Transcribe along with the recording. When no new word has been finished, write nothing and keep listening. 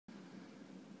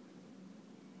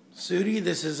Sudie,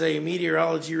 this is a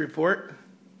meteorology report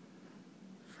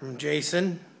from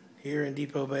Jason here in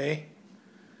Depot Bay,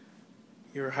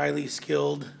 your highly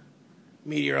skilled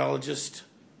meteorologist.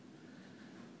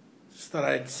 Just thought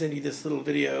I'd send you this little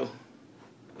video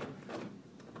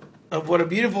of what a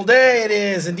beautiful day it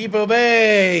is in Depot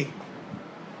Bay.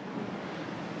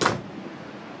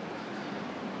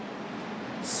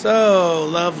 So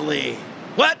lovely.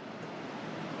 What?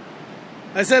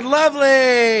 I said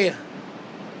lovely!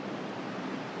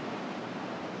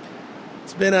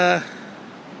 It's been a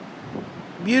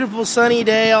beautiful sunny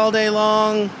day all day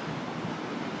long.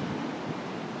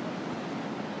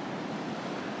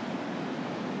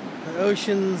 The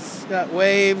ocean's got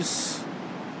waves.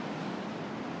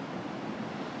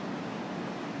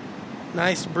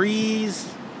 Nice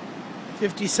breeze.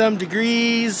 50-some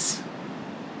degrees.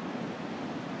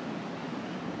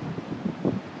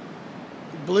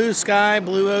 Blue sky,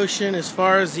 blue ocean as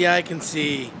far as the eye can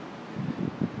see.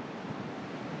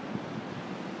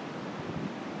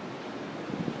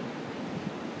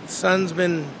 The sun's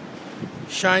been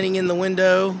shining in the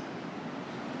window,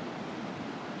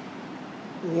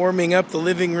 warming up the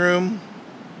living room,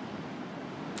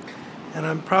 and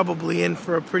I'm probably in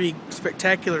for a pretty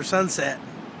spectacular sunset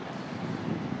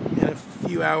in a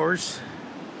few hours.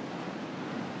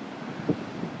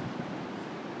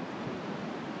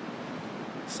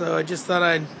 So I just thought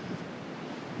I'd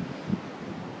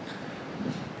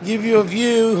give you a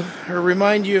view, or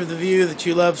remind you of the view that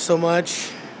you love so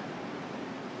much.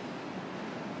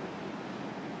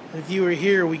 If you were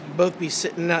here, we could both be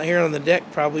sitting out here on the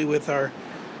deck probably with our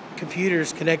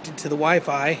computers connected to the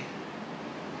Wi-Fi.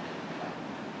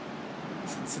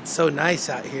 Since it's so nice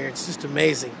out here, it's just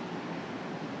amazing.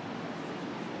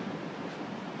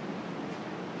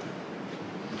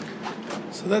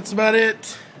 So that's about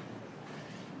it.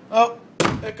 Oh,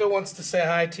 Echo wants to say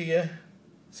hi to you.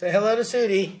 Say hello to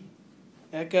Sudie.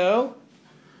 Echo,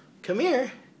 come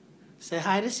here. Say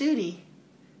hi to Sudie.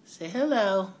 Say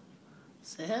hello.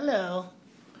 Say hello.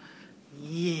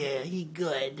 Yeah, he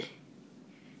good.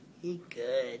 He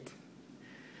good.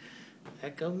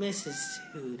 Echo misses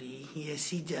Sudie. Yes,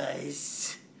 he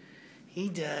does. He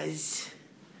does.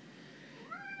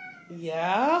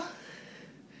 Yeah?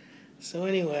 So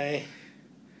anyway,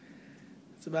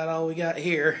 that's about all we got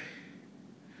here.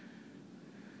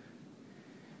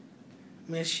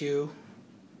 Miss you.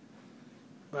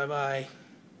 Bye-bye.